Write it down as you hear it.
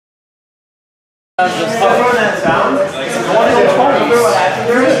Just throw that sound. And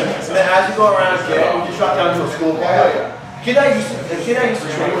then as you go around again, you just drop down to a school ball. The kid I used to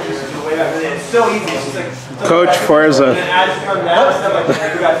train with used to do way back then. It's so easy. It's just like Coach Forza. And then as you come down, instead of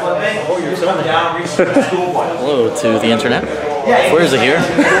like you guys flipping, you just come down and reach the school ball. Hello to the internet. Where's it here?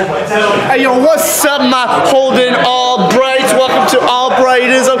 Hey yo, what's up my Holden Albrights? Welcome to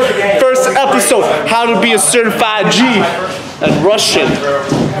Albrightism. First episode, how to be a certified G and Russian.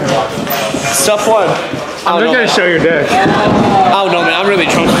 Step one. I'm just gonna show your dick. I don't know man, I'm really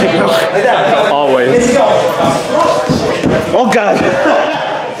drunk right now. Always. Oh god.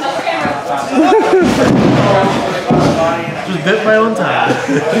 Just bit my own time.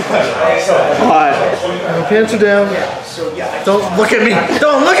 Alright. My pants are down. Don't look at me.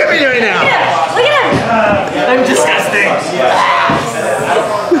 Don't look at me right now. Look at him. I'm disgusting.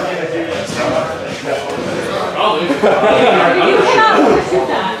 You cannot pursue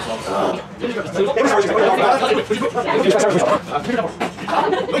that.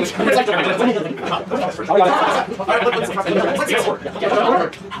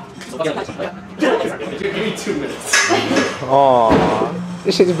 Give me 2 minutes.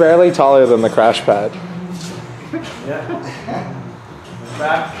 Aww. She's barely taller than the crash pad.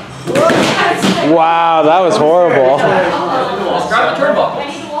 Wow, that was horrible. Grab the turnbuckle.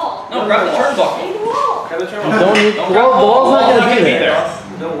 No, grab the turnbuckle. Don't need, the ball's not going to be there.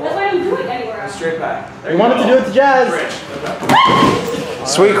 That's why I don't do it anywhere. Straight back. You wanted to do it to Jazz.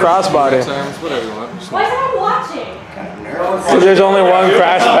 Sweet crossbody. Why is everyone watching? So there's only one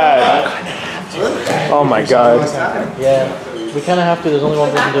crash pad. Oh my god. Yeah, we kind of have to. There's only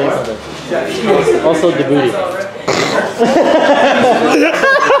one person doing something. Also, the booty.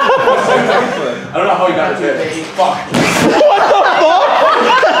 I don't know how you got it. Fuck. What the fuck?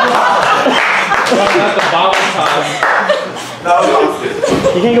 At the bottom time.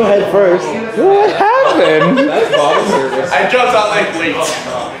 You can go head first. What happened? That's bottom service. I jumped out like late.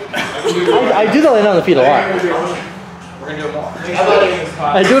 I do that laying on the feet a lot. We're gonna do it more.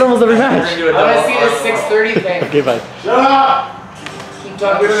 I do it almost every match. I want to see this 6:30 thing. Okay, bye. Keep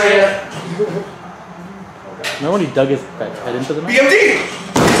talking shit. Remember when he dug his head into the match? BMD!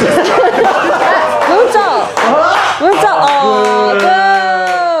 Moonsault! Moonsault! Oh, boo!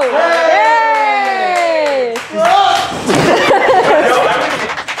 Yay!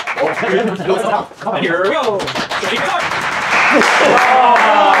 Here we go.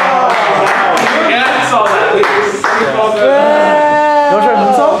 Yeah, I saw that. Don't try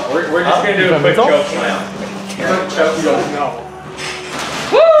moonsault? We're just gonna do a quick choke slam. Quick choke, you don't know.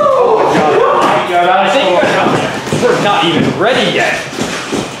 I think we're not even ready yet.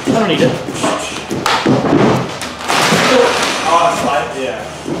 I don't need it. Oh, slide, yeah.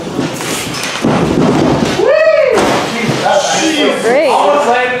 Great. Almost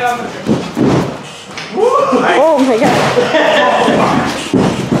landed on the... Oh my god.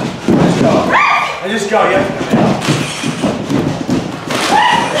 I just go, yeah.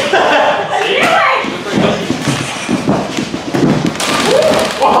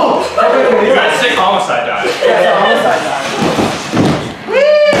 Whoa! You got a sick homicide dive. Yeah, homicide dive.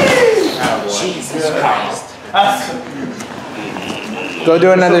 Jesus Christ. Go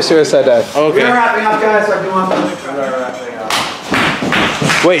do another suicide dive. Okay. We're wrapping up, guys, so I do want to wrapping up.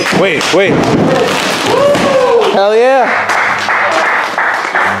 Wait. Hell yeah.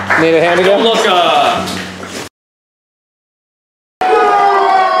 Need a hand again? Look,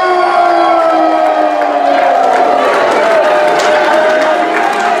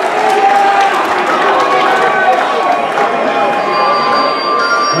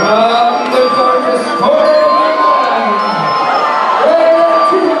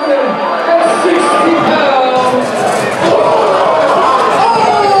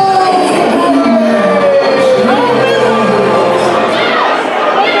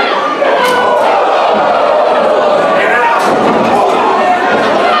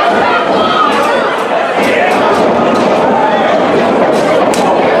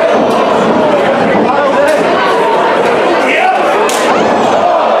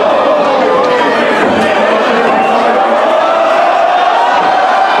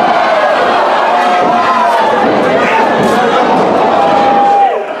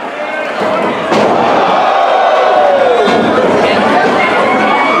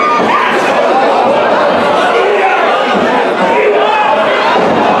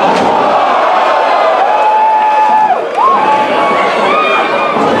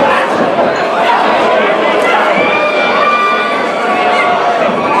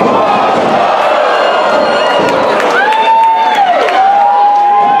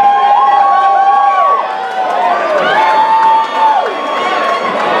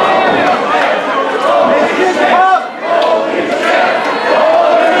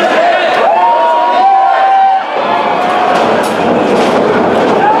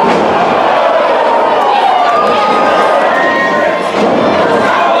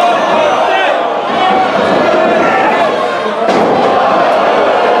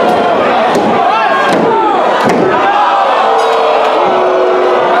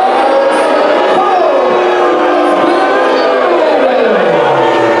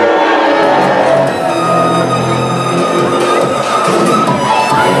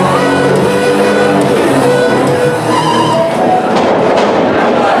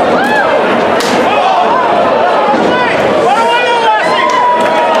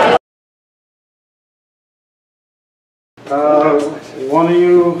 One of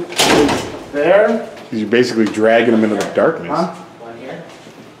you is there. You're basically dragging them into the darkness. Huh? One here.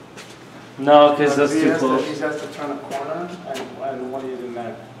 No, because that's He too has close. He has to turn a corner, and one is in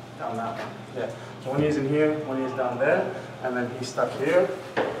there, down that one. Yeah. So one is in here, one is down there, and then he's stuck here.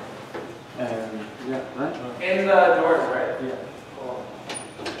 And yeah, right? In the doors, right? Yeah. Cool.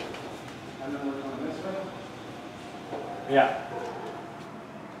 And then we're going this way. Yeah.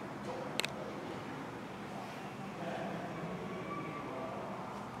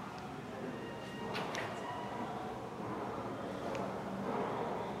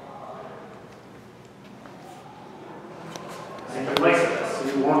 Place for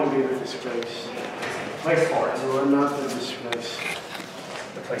this. You want to be the disgrace. Place for it. You are not the disgrace.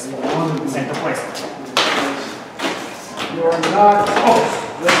 The place for it. Same the place. You are not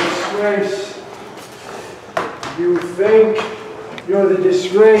the disgrace. You think you're the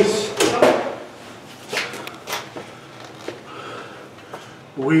disgrace.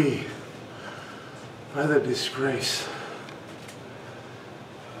 We are the disgrace.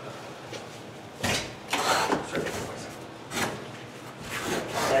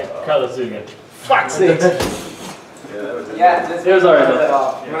 Cut, let's do it again. Fuck sakes. Yeah, just It was alright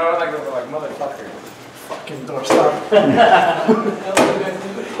though. You know, like motherfucker. Fucking doorstop.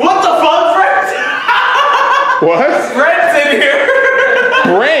 What the fuck, Brent? What? Brent's in here.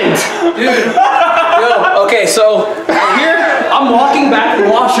 Brent! Yo, okay, so I hear, I'm walking back to the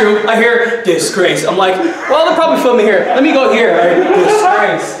washroom, I hear disgrace. I'm like, well, they're probably filming here. Let me go here, right?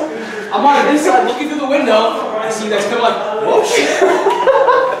 Disgrace. I'm on this side looking through the window. I see you guys come like, whoa shit.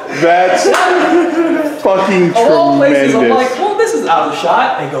 That's fucking Of all places, I'm like, tremendous. well, this is out of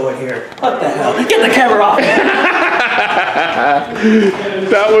shot. They go in here. What the hell? Get the camera off.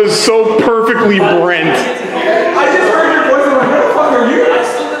 That was so perfectly Brent. I just heard your voice. I'm like, where the fuck are you? I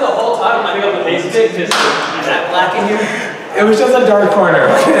stood there the whole time. I think I'm the face big because is that black in here? It was just a dark corner.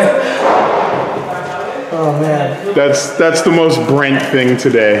 Oh man. That's the most Brent thing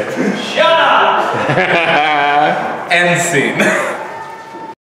today. Shut up! End scene.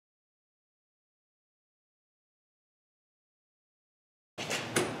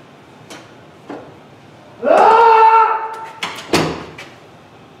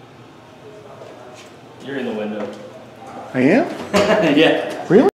 You're in the window. I am? Yeah. Really?